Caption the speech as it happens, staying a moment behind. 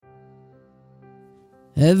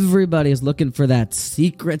Everybody is looking for that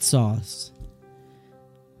secret sauce.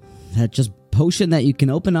 That just potion that you can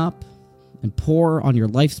open up and pour on your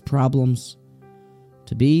life's problems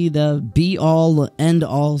to be the be-all,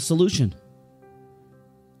 end-all solution.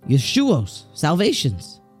 Yeshuos,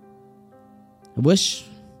 salvations. I wish,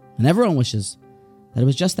 and everyone wishes, that it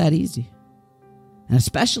was just that easy. And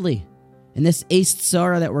especially in this Eis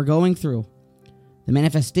Tzara that we're going through, the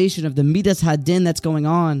manifestation of the Midas Hadin that's going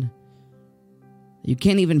on, you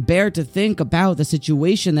can't even bear to think about the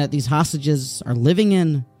situation that these hostages are living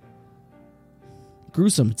in.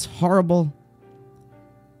 Gruesome. It's horrible.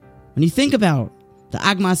 When you think about the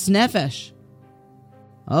Agmas Nefesh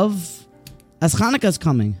of as Hanukkah's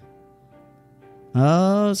coming,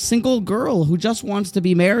 a single girl who just wants to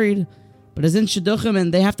be married but is in Shidduchim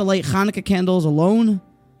and they have to light Hanukkah candles alone,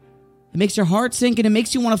 it makes your heart sink and it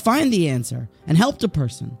makes you want to find the answer and help the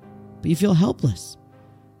person, but you feel helpless.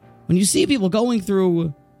 When you see people going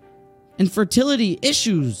through infertility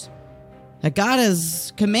issues, that God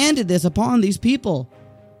has commanded this upon these people,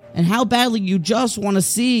 and how badly you just want to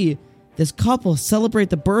see this couple celebrate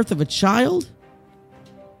the birth of a child,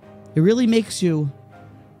 it really makes you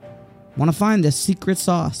want to find this secret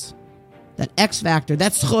sauce, that X factor,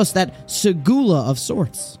 that schus, that segula of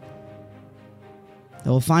sorts, that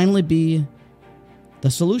will finally be the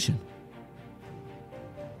solution.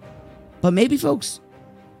 But maybe, folks,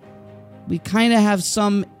 we kind of have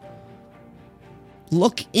some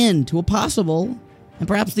look into a possible, and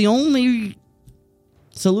perhaps the only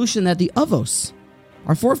solution that the Avos,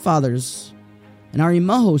 our forefathers, and our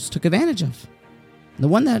Imahos took advantage of. The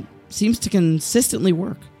one that seems to consistently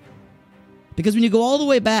work. Because when you go all the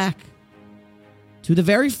way back to the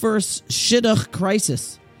very first Shidduch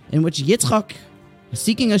crisis, in which Yitzchak was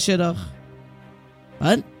seeking a Shidduch,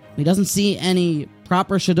 but he doesn't see any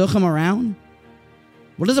proper Shidduchim around,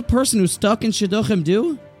 what does a person who's stuck in Shidduchim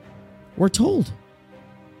do? We're told.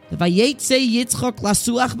 Yitzchak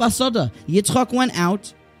went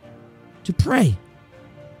out to pray.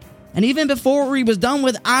 And even before he was done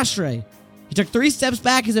with Ashrei, he took 3 steps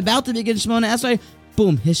back, he's about to begin Shemona Esrei,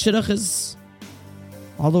 boom, his Shidduch is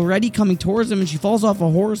already coming towards him, and she falls off a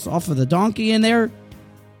horse, off of the donkey in there.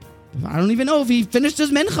 I don't even know if he finished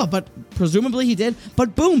his mincha, but presumably he did.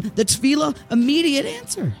 But boom, the Tefillah, immediate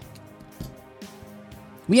answer.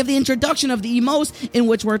 We have the introduction of the Emos, in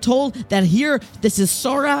which we're told that here, this is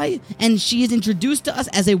Sarai, and she is introduced to us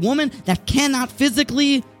as a woman that cannot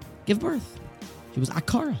physically give birth. She was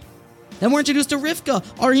Akara. Then we're introduced to Rivka,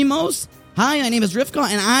 our Emos. Hi, my name is Rivka,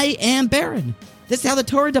 and I am barren. This is how the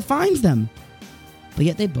Torah defines them. But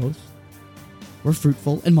yet they both were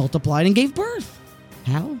fruitful and multiplied and gave birth.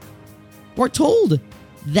 How? We're told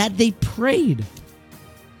that they prayed.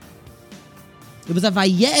 It was a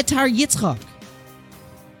Vayetar Yitzchak.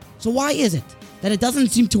 So why is it that it doesn't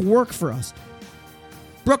seem to work for us?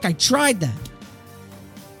 Brooke, I tried that.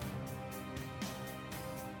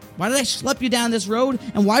 Why did I schlep you down this road?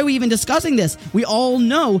 And why are we even discussing this? We all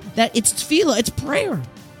know that it's tefillah, it's prayer.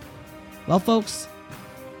 Well, folks,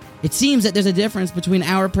 it seems that there's a difference between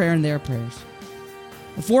our prayer and their prayers.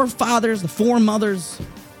 The forefathers, the foremothers,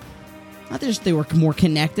 not that they were more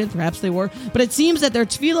connected, perhaps they were, but it seems that their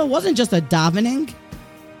tefillah wasn't just a davening.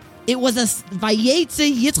 It was a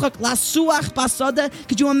Vayetze Yitzchak Lasuach Basada.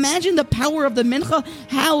 Could you imagine the power of the mincha?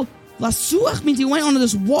 How Lasuach means he went on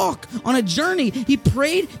this walk, on a journey. He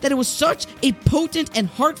prayed that it was such a potent and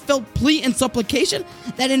heartfelt plea and supplication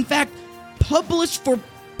that in fact, published for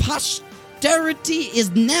posterity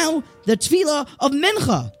is now the tefillah of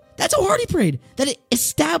mincha. That's how hard he prayed, that it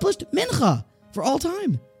established mincha for all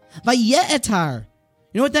time. Vayetar.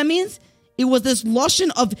 You know what that means? It was this lashon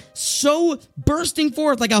of so bursting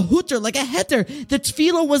forth like a hutter, like a heter. The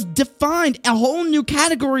tefillah was defined, a whole new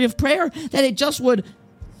category of prayer, that it just would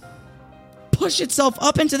push itself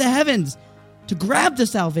up into the heavens to grab the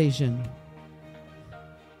salvation.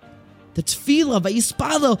 The tefillah,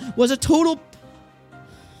 vayispalo, was a total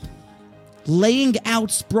laying out,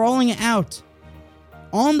 sprawling out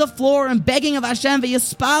on the floor and begging of Hashem,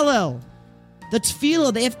 vayispalo. The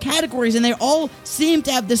tefillah, they have categories, and they all seem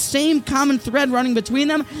to have the same common thread running between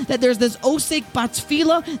them, that there's this osek bat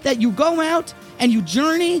tefillah, that you go out and you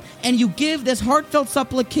journey and you give this heartfelt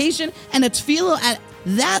supplication, and a tefillah at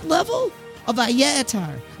that level of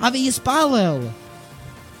vayetar, of yispalel.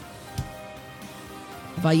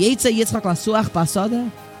 Vayetze Yitzchak lasuach basada.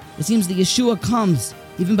 It seems the Yeshua comes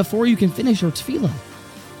even before you can finish your tefillah.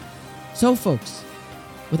 So, folks,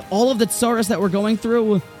 with all of the tsaras that we're going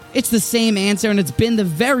through, it's the same answer, and it's been the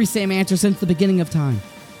very same answer since the beginning of time.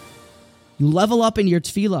 You level up in your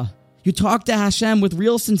tefillah. You talk to Hashem with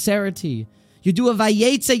real sincerity. You do a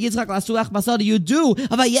vayetze Yitzchak lasuach basada. You do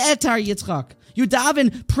a vayetar Yitzchak. You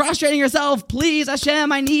daven, prostrating yourself. Please,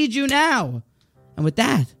 Hashem, I need you now. And with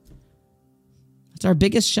that, that's our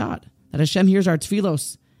biggest shot. That Hashem hears our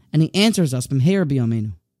tefillos and He answers us. B'mheir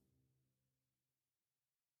b'yameinu.